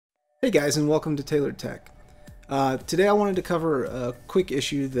Hey guys, and welcome to Tailored Tech. Today I wanted to cover a quick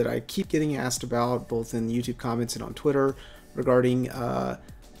issue that I keep getting asked about both in YouTube comments and on Twitter regarding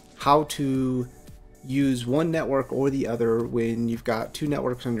how to use one network or the other when you've got two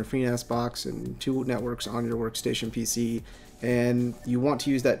networks on your FreeNAS box and two networks on your workstation PC, and you want to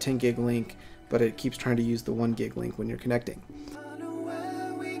use that 10 gig link, but it keeps trying to use the 1 gig link when you're connecting.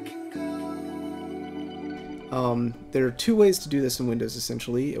 There are two ways to do this in Windows,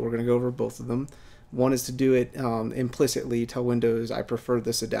 essentially. We're going to go over both of them. One is to do it implicitly, tell Windows, I prefer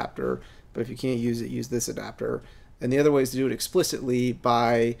this adapter, but if you can't use it, use this adapter. And the other way is to do it explicitly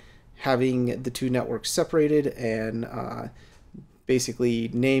by having the two networks separated and basically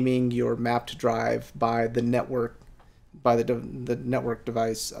naming your mapped drive by the network, by the network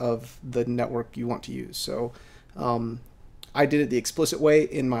device of the network you want to use. So I did it the explicit way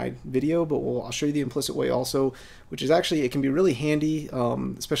in my video, but I'll show you the implicit way also, which is actually, it can be really handy,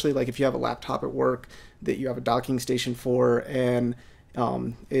 especially like if you have a laptop at work that you have a docking station for, and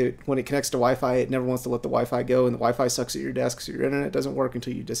when it connects to Wi-Fi, it never wants to let the Wi-Fi go, and the Wi-Fi sucks at your desk, so your internet doesn't work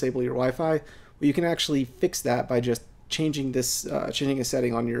until you disable your Wi-Fi. Well, you can actually fix that by just changing this, changing a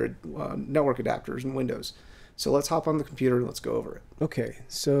setting on your network adapters in Windows. So let's hop on the computer and let's go over it. Okay,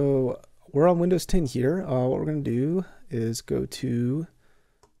 so we're on Windows 10 here. What we're going to do is go to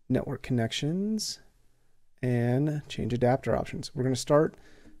network connections and change adapter options. We're going to start,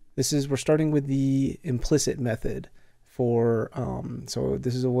 we're starting with the implicit method for, so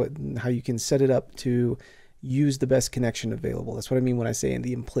this is how you can set it up to use the best connection available. That's what I mean when I say in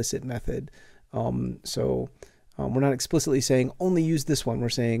the implicit method. We're not explicitly saying only use this one. We're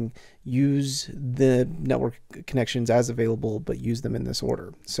saying use the network connections as available, but use them in this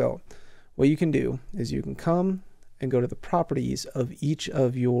order. So what you can do is you can come and go to the properties of each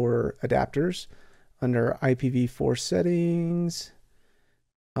of your adapters under IPv4 settings.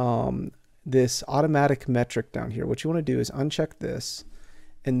 This automatic metric down here, what you want to do is uncheck this,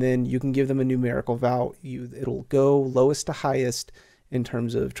 and then you can give them a numerical value. It'll go lowest to highest in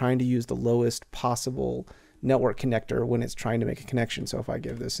terms of trying to use the lowest possible network connector when it's trying to make a connection. So if I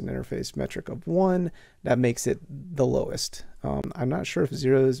give this an interface metric of 1, that makes it the lowest. I'm not sure if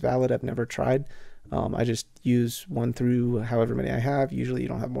 0 is valid. I've never tried. I just use 1 through however many I have. Usually you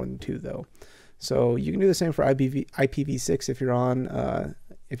don't have more than 2 though. So you can do the same for IPv6 if you're on an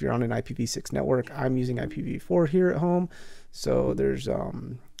IPv6 network. I'm using IPv4 here at home, so there's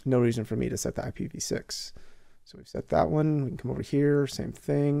no reason for me to set the IPv6. So we've set that one. We can come over here, same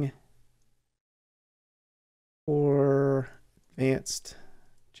thing. For advanced,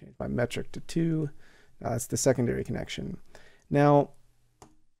 change my metric to 2. That's the secondary connection. Now,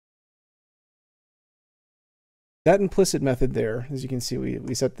 that implicit method there, as you can see,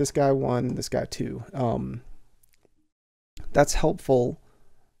 we set this guy 1, this guy 2. That's helpful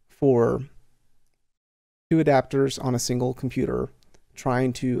for 2 adapters on a single computer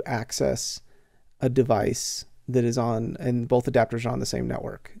trying to access a device that is on, and both adapters are on the same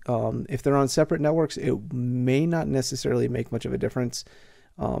network. If they're on separate networks, it may not necessarily make much of a difference.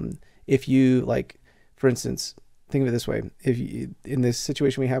 If you, like, for instance, think of it this way. If you, in this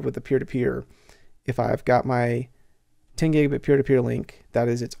situation we have with the peer-to-peer, if I've got my 10 gigabit peer-to-peer link, that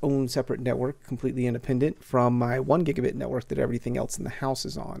is its own separate network, completely independent from my 1 gigabit network that everything else in the house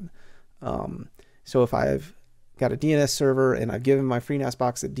is on. So if I've got a DNS server and I've given my FreeNAS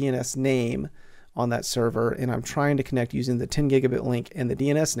box a DNS name on that server, and I'm trying to connect using the 10 gigabit link and the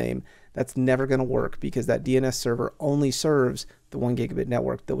DNS name, that's never going to work because that DNS server only serves the 1 gigabit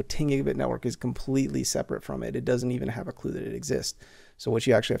network. The 10 gigabit network is completely separate from it. It doesn't even have a clue that it exists. So what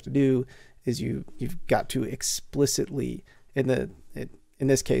you actually have to do is you've got to explicitly, in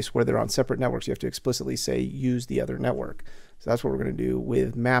this case where they're on separate networks, you have to explicitly say use the other network. So that's what we're going to do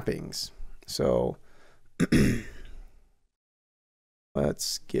with mappings. So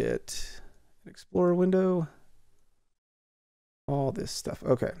let's get Explorer window, all this stuff.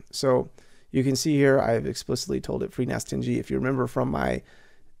 Okay, so you can see here I've explicitly told it FreeNAS 10G. If you remember from my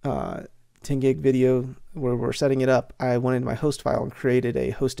 10 gig video where we're setting it up, I went into my host file and created a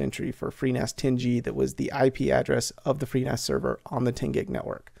host entry for FreeNAS 10G that was the IP address of the FreeNAS server on the 10 gig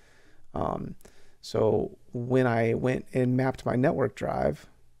network. So when I went and mapped my network drive,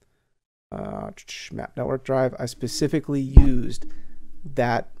 map network drive, I specifically used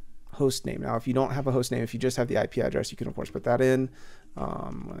that host name. Now, if you don't have a host name, if you just have the IP address, you can of course put that in.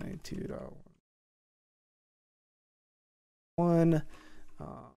 192.1.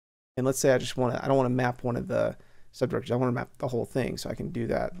 And let's say I don't want to map one of the subdirectories. I want to map the whole thing, so I can do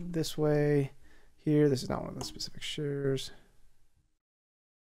that this way. Here, this is not one of the specific shares.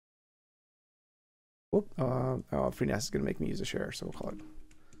 FreeNAS is going to make me use a share, so we'll call it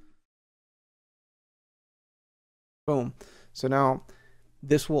Boom. So now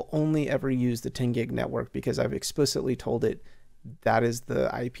this will only ever use the 10 gig network because I've explicitly told it that is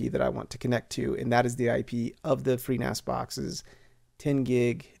the IP that I want to connect to, and that is the IP of the FreeNAS box's 10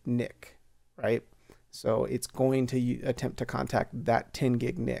 gig NIC, right? So it's going to attempt to contact that 10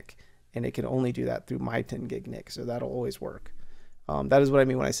 gig NIC, and it can only do that through my 10 gig NIC, so that'll always work. That is what I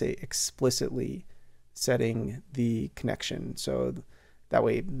mean when I say explicitly setting the connection. So that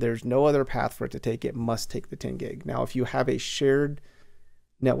way there's no other path for it to take. It must take the 10 gig. Now, if you have a shared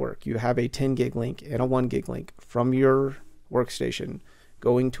network, you have a 10 gig link and a 1 gig link from your workstation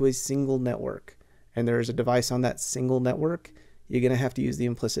going to a single network, and there's a device on that single network, you're going to have to use the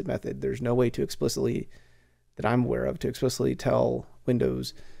implicit method. There's no way to explicitly, that I'm aware of, to explicitly tell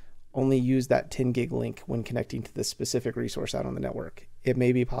Windows only use that 10 gig link when connecting to the specific resource out on the network. It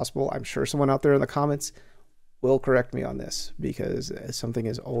may be possible. I'm sure someone out there in the comments will correct me on this, because something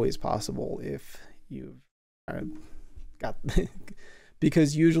is always possible if you've got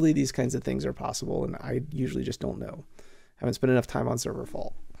because usually these kinds of things are possible, and I usually just don't know. Haven't spent enough time on server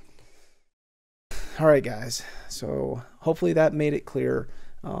fault. All right, guys. So hopefully that made it clear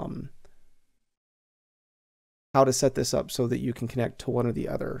how to set this up so that you can connect to one or the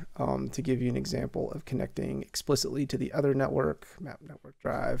other. To give you an example of connecting explicitly to the other network, map network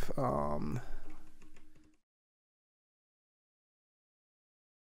drive.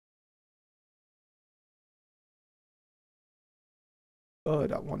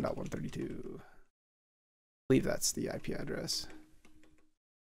 .1.132. I believe that's the IP address.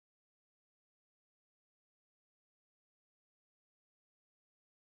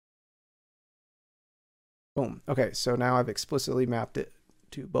 Boom. Okay, so now I've explicitly mapped it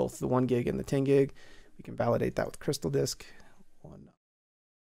to both the 1 gig and the 10 gig. We can validate that with Crystal Disk.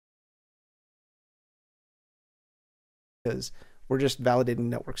 Because we're just validating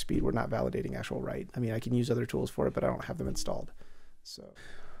network speed. We're not validating actual write. I mean, I can use other tools for it, but I don't have them installed. So,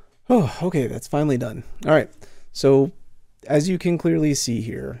 oh, okay, that's finally done. All right, so as you can clearly see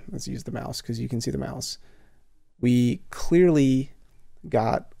here, let's use the mouse because you can see the mouse. We clearly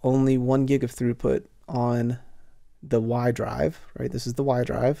got only 1 gig of throughput on the Y drive, right? This is the Y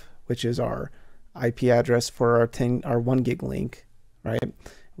drive, which is our IP address for our 1 gig link, right?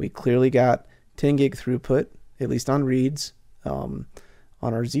 We clearly got 10 gig throughput, at least on reads, on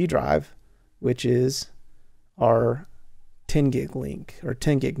our Z drive, which is our 10 gig link or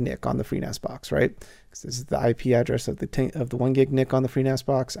 10 gig NIC on the FreeNAS box, right? Because this is the IP address of the 1 gig NIC on the FreeNAS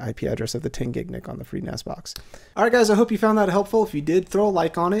box, IP address of the 10 gig NIC on the FreeNAS box. All right, guys, I hope you found that helpful. If you did, throw a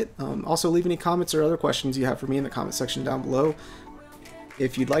like on it. Also, leave any comments or other questions you have for me in the comment section down below.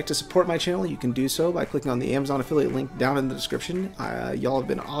 If you'd like to support my channel, you can do so by clicking on the Amazon affiliate link down in the description. Y'all have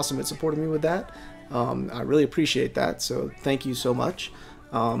been awesome at supporting me with that. I really appreciate that, so thank you so much.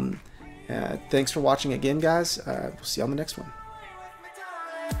 Thanks for watching again, guys. We'll see you on the next one.